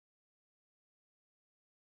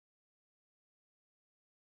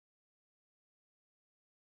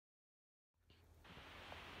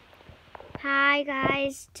Hi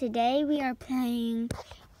guys, today we are playing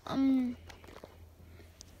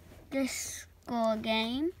this school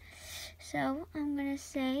game. So I'm gonna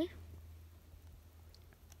say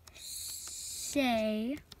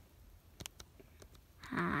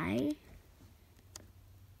hi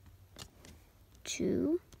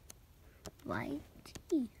to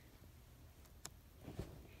YT.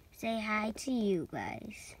 Say hi to you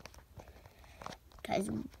guys, because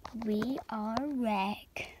we are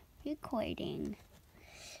recording.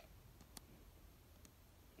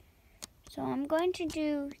 So I'm going to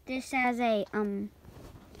do this as a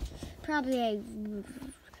probably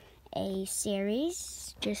a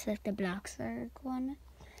series, just like the Bloxburg one.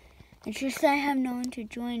 It's just I have no one to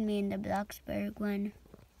join me in the Bloxburg one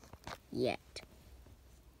yet.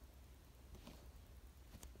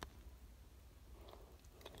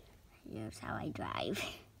 Here's how I drive.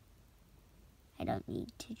 I don't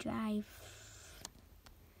need to drive.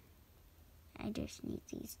 I just need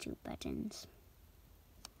these two buttons.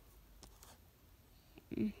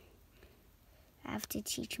 I have to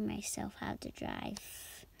teach myself how to drive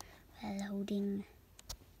while holding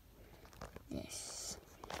this.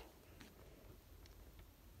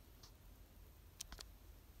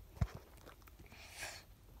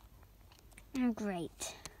 Oh,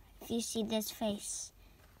 great. If you see this face,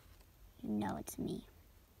 you know it's me.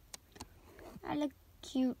 I look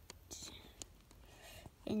cute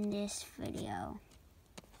in this video.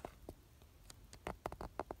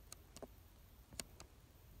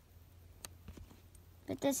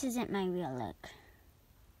 But this isn't my real look.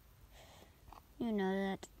 You know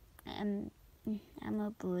that I'm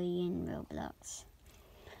a bully in Roblox.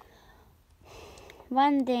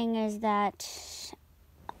 One thing is that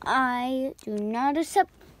I do not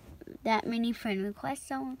accept that many friend requests,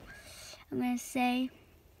 so I'm gonna say,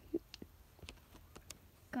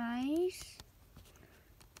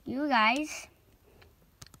 you guys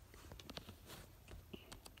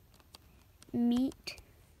meet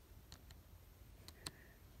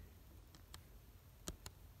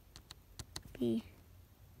me.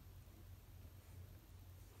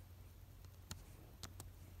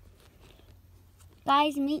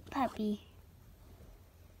 Guys, meet Puppy.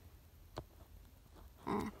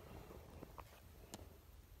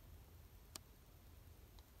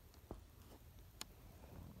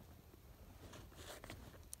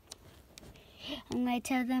 I'm going to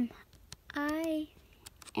tell them I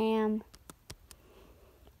am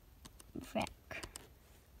Rick.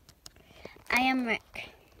 I am Rick.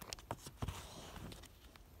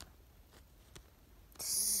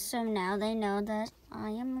 So now they know that I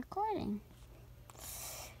am recording.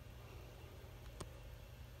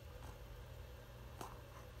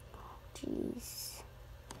 Jeez.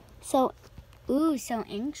 So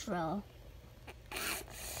intro.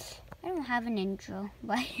 I don't have an intro.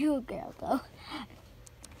 Why you a girl though?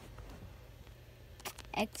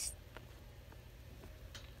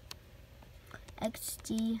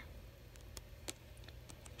 XD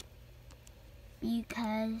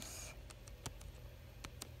because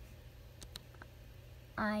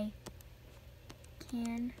I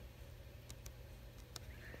can.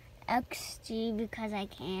 XD because I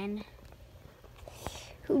can.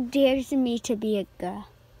 Who dares me to be a girl?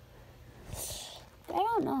 I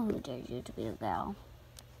don't know who dares you to be a girl.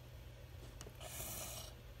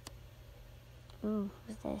 Ooh,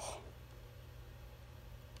 what's this?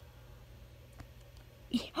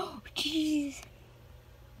 Oh, jeez.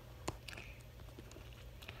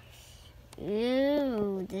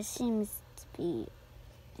 Ooh, this seems to be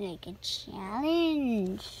like a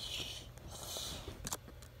challenge.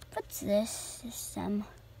 What's this?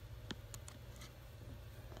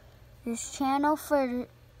 This channel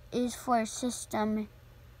is for system.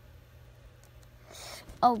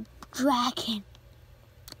 Oh, dragon.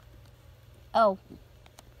 Oh.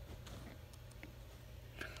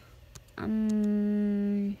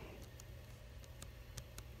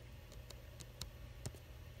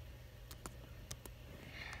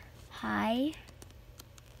 Hi,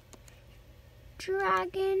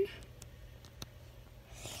 dragon.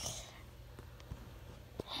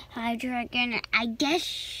 Hi, dragon. I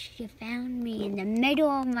guess you found me in the middle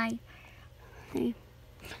of my... I'm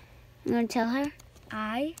going to tell her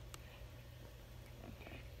I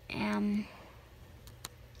am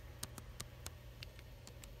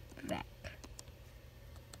Rick.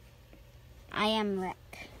 I am Rick.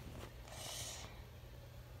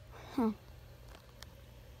 Huh.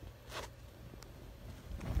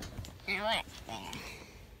 Now what's there?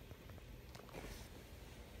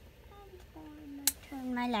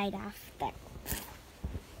 Turn my light off there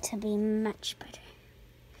to be much better.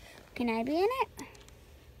 Can I be in it?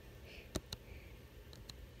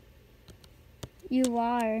 You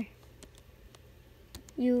are.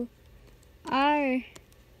 You are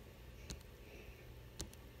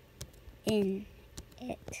in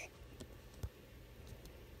it.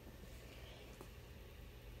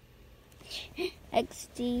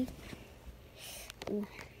 XD.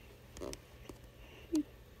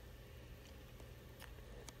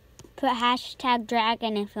 Put hashtag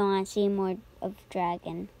dragon if you want to see more of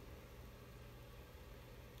dragon.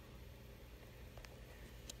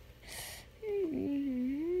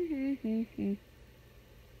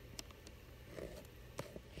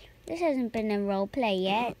 This hasn't been a role play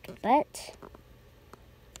yet, but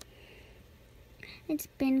it's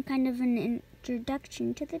been kind of an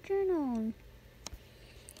introduction to the journal.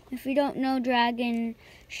 If you don't know Dragon,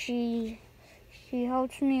 she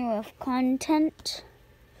helps me with content.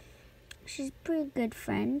 She's a pretty good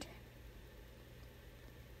friend.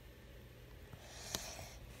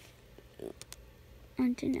 I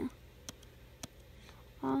don't know.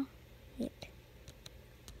 Oh, it.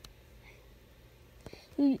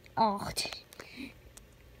 Oh,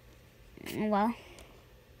 well.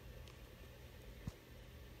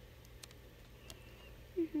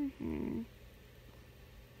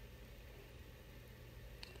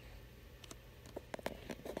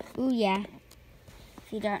 Ooh, yeah.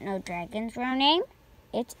 If you don't know Dragon's real name,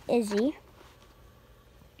 it's Izzy.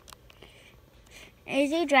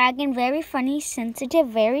 Izzy Dragon, very funny, sensitive,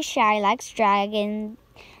 very shy, likes dragons,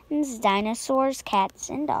 dinosaurs, cats,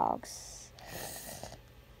 and dogs.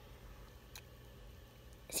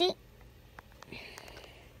 See?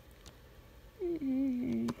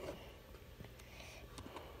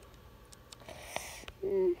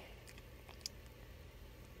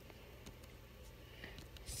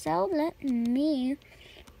 So let me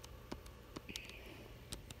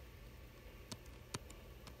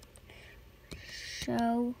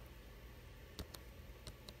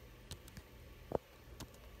show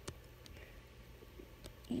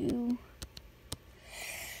you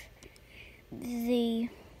the play.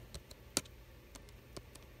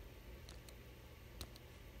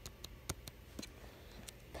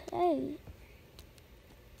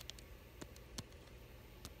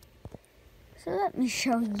 So let me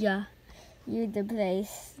show you the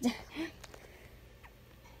place.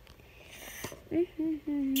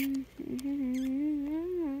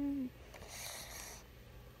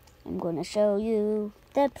 I'm gonna show you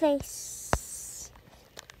the place.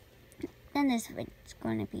 Then this video's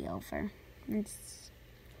gonna be over.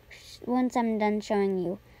 Once I'm done showing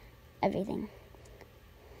you everything.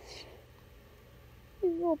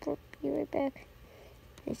 We'll be right back.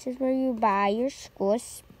 This is where you buy your school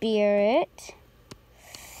spirit.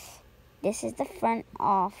 This is the front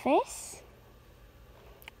office.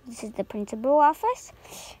 This is the principal office.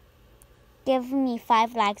 Give me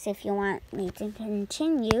 5 likes if you want me to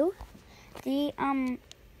continue the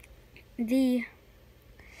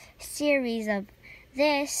series of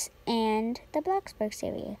this and the Bloxburg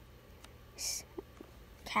series.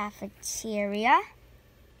 Cafeteria.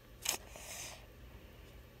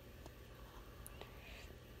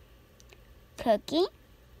 Cookie.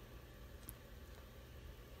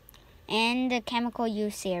 And the Chemical U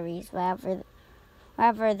series, wherever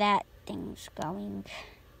that thing's going.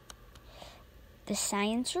 The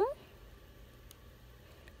science room.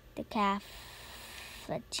 The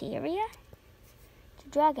cafeteria. The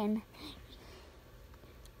dragon.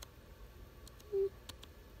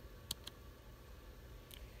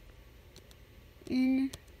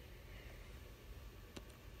 In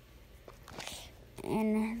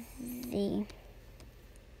the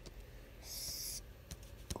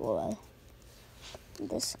school.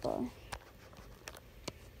 The school.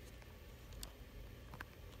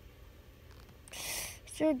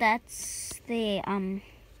 So that's the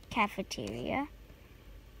cafeteria.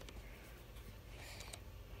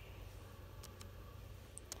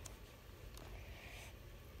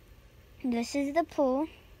 This is the pool.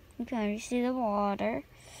 You can already see the water.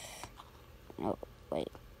 Oh,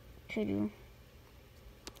 wait. Could you?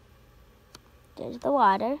 There's the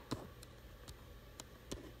water.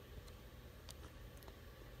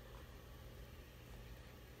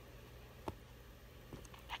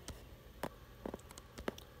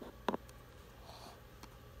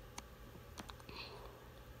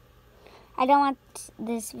 I don't want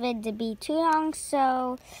this vid to be too long,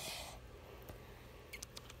 so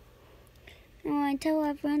I want to tell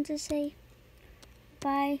everyone to say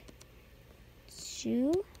bye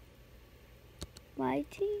to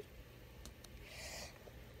YT.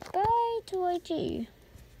 Bye to YT.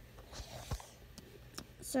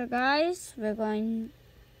 So guys,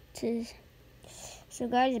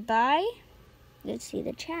 bye. Let's see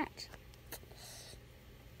the chat.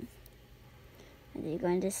 Is he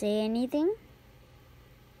going to say anything?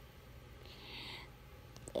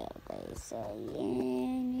 Will they say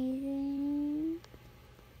anything?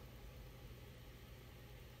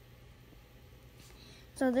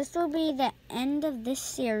 So this will be the end of this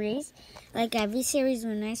series. Like every series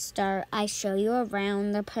when I start, I show you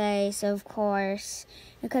around the place, of course.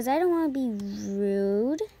 Because I don't want to be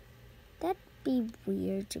rude. That'd be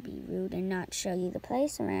weird to be rude and not show you the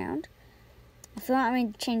place around. If you want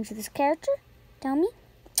me to change this character, tell me.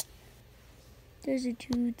 There's a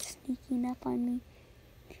dude sneaking up on me.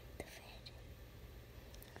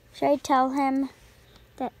 Should I tell him?